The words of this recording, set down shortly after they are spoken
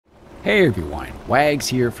Hey everyone, Wags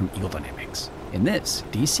here from Eagle Dynamics. In this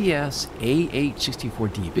DCS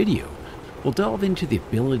AH-64D video, we'll delve into the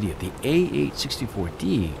ability of the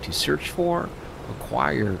AH-64D to search for,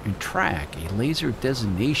 acquire, and track a laser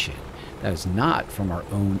designation that is not from our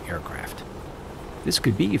own aircraft. This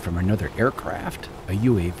could be from another aircraft, a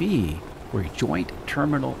UAV, or a Joint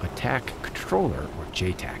Terminal Attack Controller, or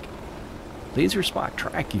JTAC. Laser spot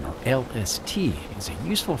tracking, or LST, is a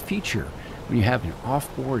useful feature when you have an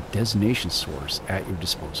offboard designation source at your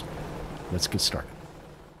disposal. Let's get started.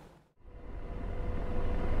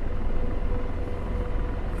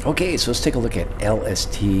 Okay, so let's take a look at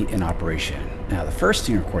LST in operation. Now, the first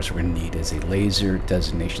thing, of course, we're going to need is a laser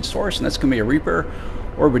designation source, and that's going to be a Reaper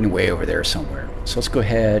orbiting way over there somewhere. So let's go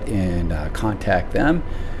ahead and contact them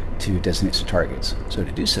to designate some targets. So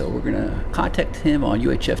to do so, we're going to contact him on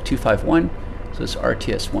UHF 251. So it's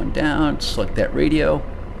RTS1 down, select that radio,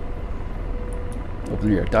 open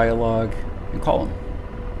your dialog, and call him.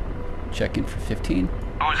 Check in for 15.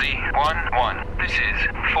 Uzi 1-1, this is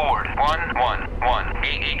Ford 111,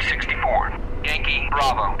 AH-64, Yankee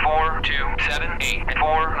Bravo 4278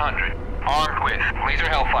 400, armed with laser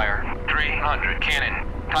hellfire 300 cannon.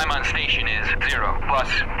 Time on station is 0 plus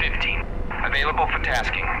 15. Available for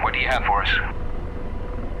tasking. What do you have for us?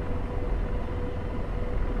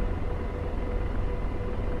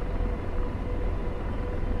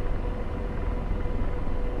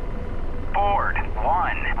 Ford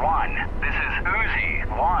 1-1. This is Uzi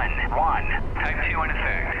 1-1. Type 2 in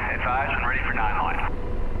effect. Advised and ready for 9-line.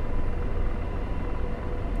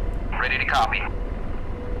 Ready to copy.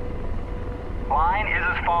 Line is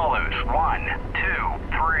as follows. 1,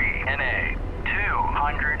 2, 3, NA.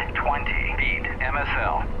 220 feet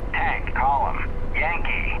MSL. Tank column.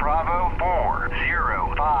 Yankee Bravo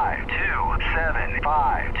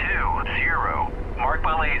 405275520. Marked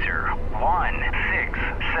by laser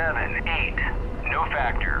 1678. No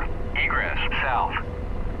factor. Egress south.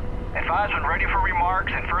 Advised when ready for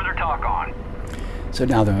remarks and further talk on. So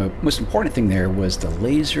now the most important thing there was the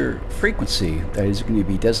laser frequency that is going to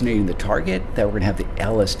be designating the target that we're going to have the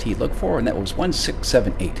LST look for, and that was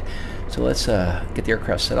 1678. So let's get the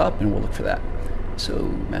aircraft set up and we'll look for that. So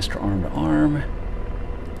master arm to arm,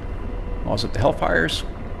 pause up the Hellfires,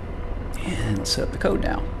 and let's set up the code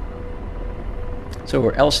now. So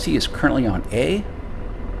our LST is currently on A.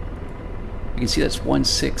 You can see that's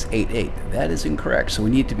 1688. That is incorrect, so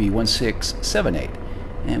we need to be 1678.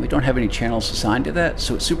 And we don't have any channels assigned to that,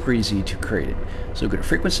 so it's super easy to create it. So go to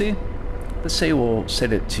frequency. Let's say we'll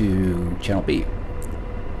set it to channel B.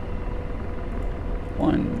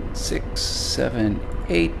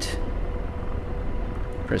 1678.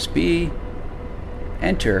 Press B,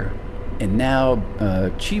 enter, and now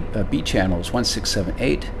B channel is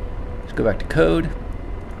 1678. Let's go back to code,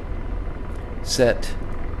 set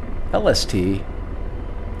LST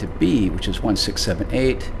to B, which is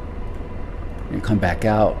 1678, and come back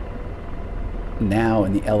out. Now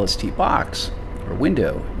in the LST box or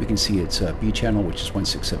window, we can see it's B channel, which is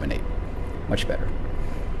 1678. Much better.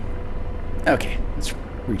 Okay, let's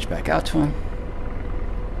reach back out to him.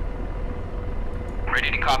 Ready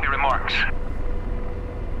to copy remarks.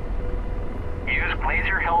 Use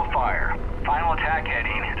laser hellfire. Final attack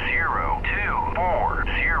heading 0240.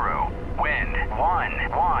 Wind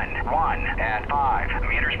 111 at 5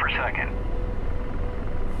 meters per second.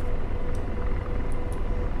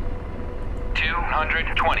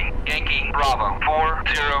 220. Yankee Bravo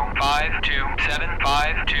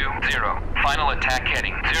 405275520. Final attack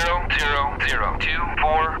heading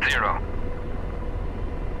 000240.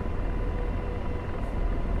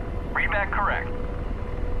 Read back correct.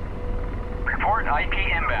 Report IP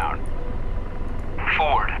inbound.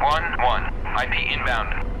 Ford 1-1, IP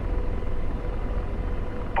inbound.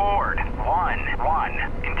 Ford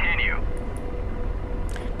 1-1. Continue.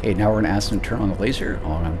 Okay, now we're going to ask them to turn on the laser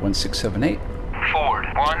on 1678. Ford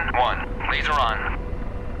 1-1, laser on.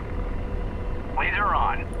 Laser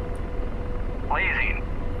on. Blazing.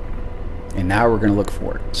 And now we're going to look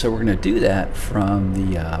for it. So we're going to do that from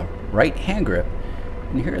the right hand grip.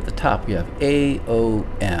 And here at the top we have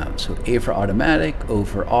AOM. So A for automatic, O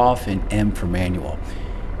for off, and M for manual.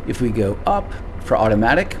 If we go up for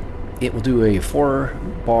automatic, it will do a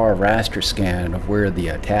 4-bar raster scan of where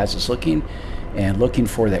the TAS is looking and looking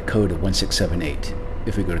for that code of 1678.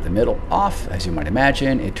 If we go to the middle, off, as you might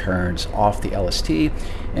imagine, it turns off the LST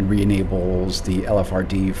and re-enables the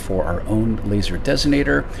LRFD for our own laser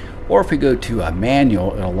designator. Or if we go to a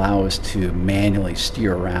manual, it'll allow us to manually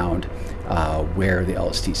steer around where the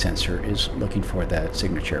LST sensor is looking for that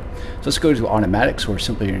signature. So let's go to automatic. So we're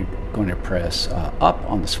simply going to press up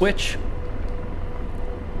on the switch.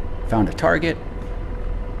 Found a target.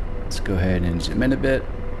 Let's Let's go ahead and zoom in a bit.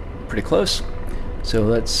 Pretty close. So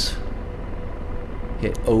let's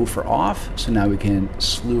hit O for off. So now we can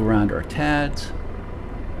slew around our TADs.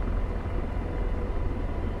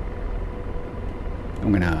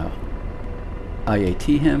 I'm gonna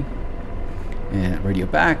IAT him and radio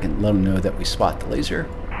back and let him know that we spot the laser.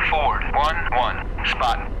 Forward 1-1,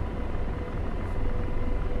 spot.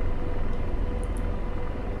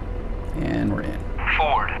 And we're in.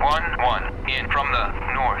 Forward 1-1, in from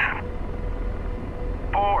the north.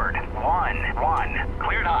 Forward 1-1,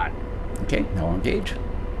 cleared hot. Okay, now we'll engage.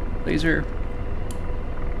 Laser.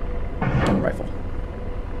 Rifle.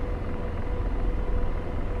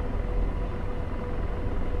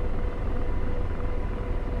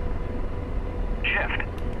 Shift.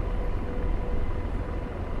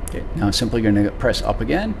 Okay, now I'm simply going to press up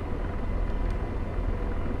again.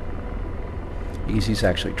 You can see it's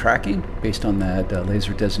actually tracking based on that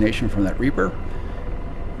laser designation from that Reaper.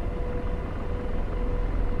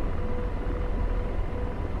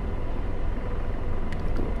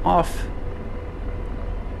 Go off.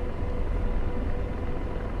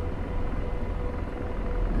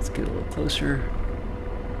 Let's get a little closer.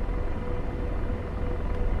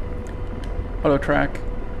 Auto track.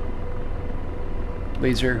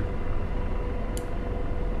 Laser.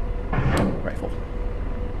 Rifle.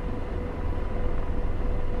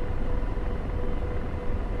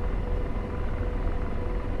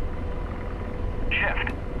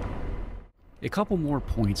 Shift. A couple more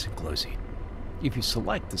points in closing. If you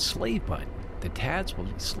select the slave button, the TADs will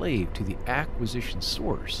be slaved to the acquisition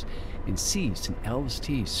source and seized in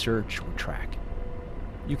LST search or track.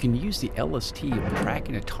 You can use the LST when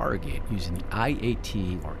tracking a target using the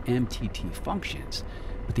IAT or MTT functions,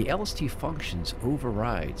 but the LST functions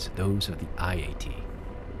overrides those of the IAT.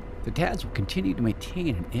 The TADs will continue to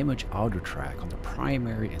maintain an image auto track on the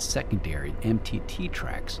primary and secondary MTT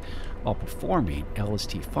tracks while performing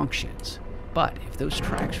LST functions. But if those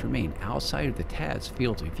tracks remain outside of the TAD's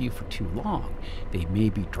field of view for too long, they may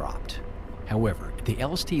be dropped. However, if the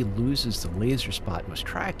LST loses the laser spot it was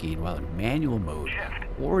tracking while in manual mode,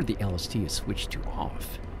 or the LST is switched to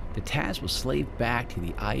off, the TADs will slave back to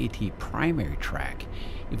the IAT primary track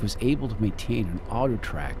if it was able to maintain an auto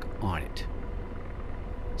track on it.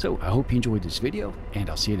 So I hope you enjoyed this video, and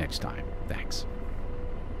I'll see you next time. Thanks.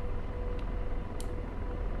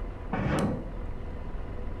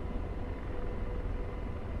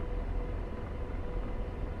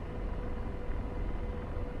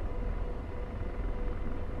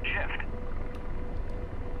 Shift.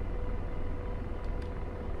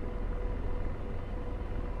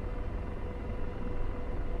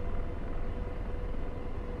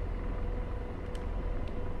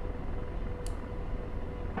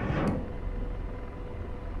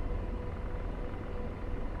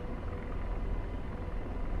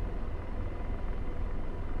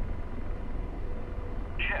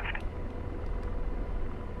 Shift.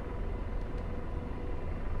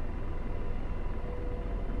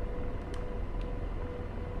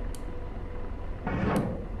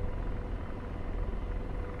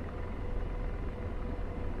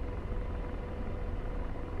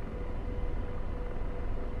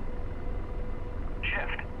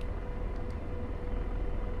 Shift.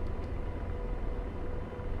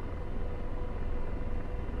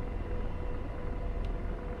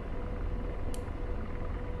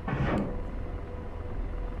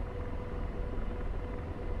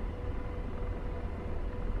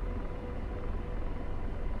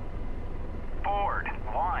 Forward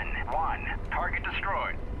 1-1, target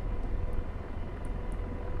destroyed.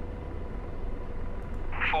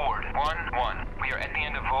 Forward 1-1, we are at the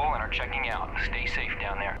end of Vol and are checking out. Stay safe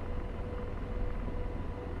down there.